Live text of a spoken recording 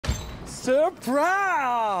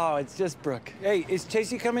Surprise! It's just Brooke. Hey, is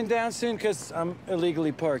Chasey coming down soon? Because I'm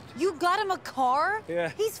illegally parked. You got him a car?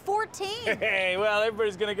 Yeah. He's 14. Hey, well,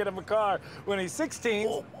 everybody's gonna get him a car when he's 16.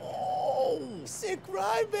 Oh, sick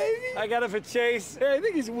ride, baby. I got it for Chase. Hey, I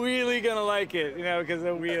think he's really gonna like it, you know, because of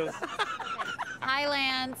the wheels. Hi,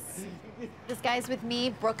 Lance. This guy's with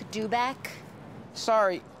me, Brooke Dubek.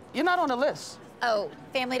 Sorry, you're not on the list. Oh,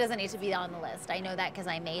 family doesn't need to be on the list. I know that because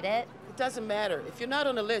I made it. It doesn't matter. If you're not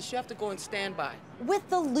on the list, you have to go in standby. With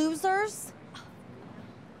the losers?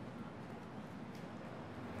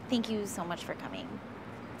 Thank you so much for coming.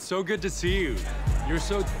 So good to see you. You're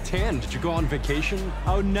so tan. Did you go on vacation?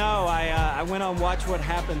 Oh, no. I went on Watch What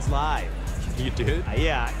Happens Live. You did?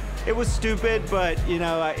 Yeah. It was stupid, but, you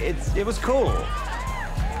know, it was cool.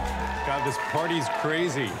 God, this party's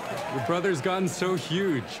crazy. Your brother's gotten so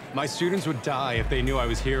huge. My students would die if they knew I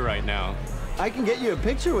was here right now. I can get you a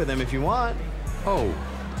picture with him if you want. Oh,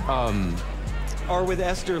 Or with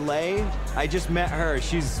Esther Lay. I just met her.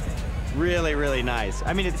 She's really, really nice.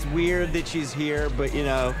 I mean, it's weird that she's here, but, you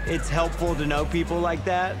know, it's helpful to know people like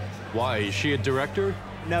that. Why? Is she a director?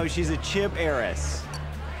 No, she's a chip heiress.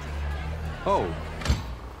 Oh.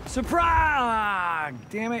 Surprise!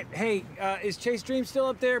 Damn it. Hey, is Chase Dream still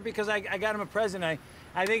up there? Because I got him a present.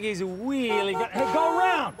 I think he's really good. Hey, go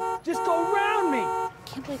around! Just go around me!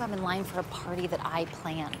 Can't believe I'm in line for a party that I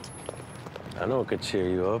planned. I know it could cheer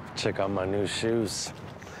you up. Check out my new shoes.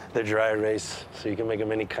 They're dry erase, so you can make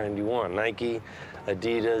them any kind you want. Nike,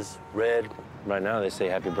 Adidas, Red. Right now, they say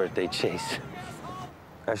happy birthday, Chase.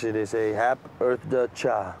 Actually, they say Happy Earth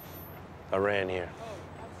Cha. I ran here.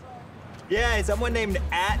 Yeah, someone named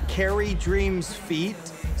 @CaryDreamsFeet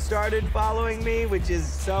started following me, which is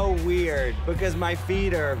so weird because my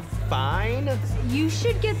feet are fine. You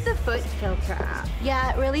should get the foot filter app.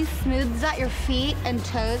 Yeah, it really smooths out your feet and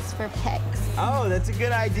toes for pics. Oh, that's a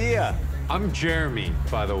good idea. I'm Jeremy,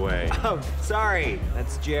 by the way. Oh, sorry.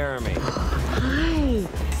 That's Jeremy. Hi,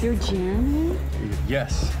 you're Jeremy?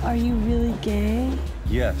 Yes. Are you really gay?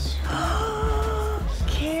 Yes.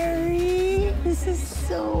 Cary, this is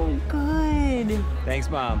so good. Thanks,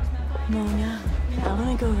 Mom. Mona, I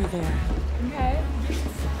want to go over there. Okay.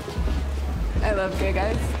 I love gay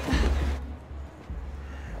guys.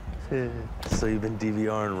 So you've been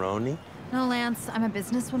DVRing Roni? No, Lance, I'm a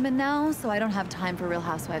businesswoman now, so I don't have time for Real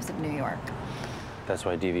Housewives of New York. That's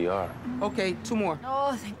why DVR. Okay, 2 more.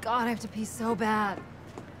 Oh, thank God, I have to pee so bad.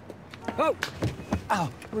 Oh! Oh,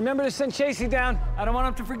 remember to send Chasey down. I don't want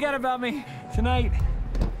him to forget about me tonight.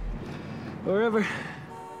 Or ever.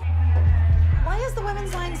 Why is the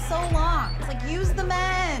women's line so long? It's like, use the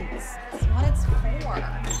men's. That's what it's for.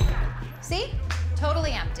 See?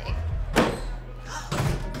 Totally empty.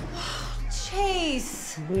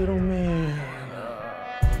 Chase! Little man.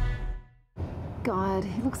 God,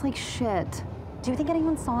 he looks like shit. Do you think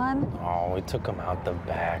anyone saw him? Oh, we took him out the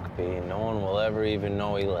back, B. No one will ever even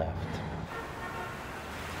know he left.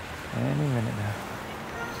 Any minute now.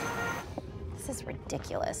 This is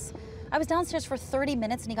ridiculous. I was downstairs for 30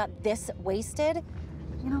 minutes and he got this wasted.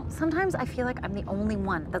 You know, sometimes I feel like I'm the only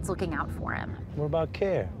one that's looking out for him. What about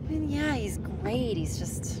Care? I mean, yeah, he's great. He's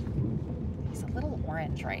a little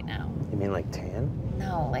orange right now. You mean like tan?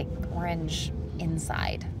 No, like orange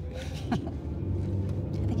inside. I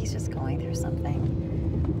think he's just going through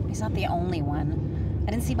something. He's not the only one.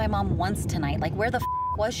 I didn't see my mom once tonight. Like, where the f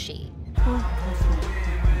was she?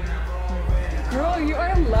 Girl, you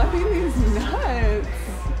are loving these nuts.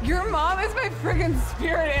 Your mom is my friggin'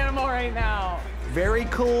 spirit animal right now. Very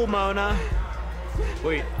cool, Mona.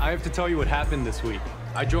 Wait, I have to tell you what happened this week.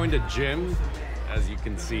 I joined a gym, as you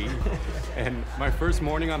can see, and my first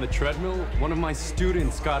morning on the treadmill, one of my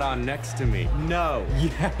students got on next to me. No.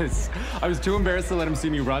 Yes. I was too embarrassed to let him see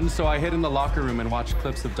me run, so I hid in the locker room and watched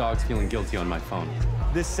clips of dogs feeling guilty on my phone.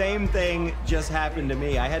 The same thing just happened to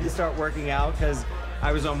me. I had to start working out because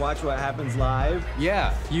I was on Watch What Happens Live.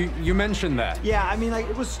 Yeah, you mentioned that. Yeah, I mean, like,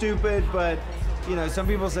 it was stupid, but, you know, some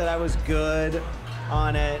people said I was good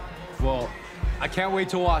on it. Well, I can't wait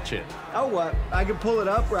to watch it. Oh, what? I could pull it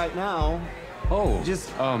up right now. Oh,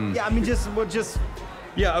 Yeah, I mean,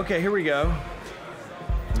 yeah, okay, here we go.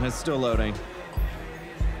 It's still loading.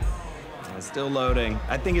 It's still loading.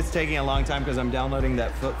 I think it's taking a long time because I'm downloading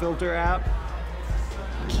that foot filter app.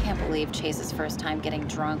 I can't believe Chase's first time getting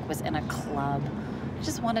drunk was in a club. I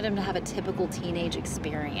just wanted him to have a typical teenage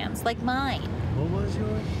experience, like mine. What was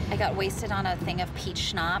yours? I got wasted on a thing of peach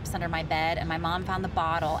schnapps under my bed, and my mom found the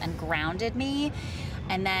bottle and grounded me.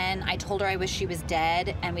 And then I told her I wish she was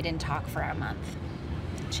dead, and we didn't talk for a month.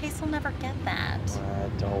 Chase will never get that.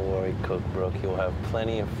 Don't worry, Cook Brooke. He'll have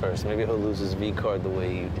plenty of first. Maybe he'll lose his V card the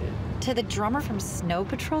way you did. To the drummer from Snow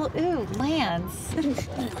Patrol? Ooh, Lance.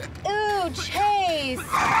 Ooh, Chase.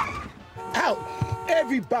 Out!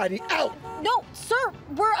 Everybody out! No, sir,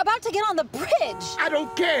 we're about to get on the bridge. I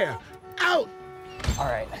don't care! Out! All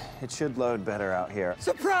right, it should load better out here.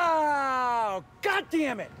 Surprise! God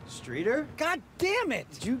damn it! Streeter? God damn it!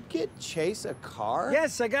 Did you get Chase a car?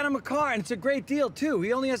 Yes, I got him a car, and it's a great deal, too.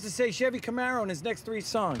 He only has to say Chevy Camaro in his next 3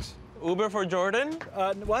 songs. Uber for Jordan?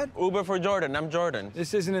 What? Uber for Jordan. I'm Jordan.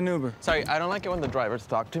 This isn't an Uber. Sorry, I don't like it when the drivers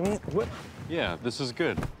talk to me. What? Yeah, this is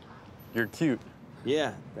good. You're cute.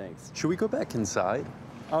 Yeah, thanks. Should we go back inside?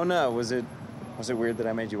 Oh no, was it weird that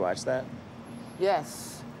I made you watch that?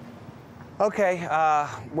 Yes. Okay,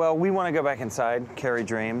 well, we want to go back inside, carry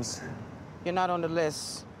dreams, You're not on the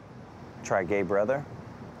list. try gay brother.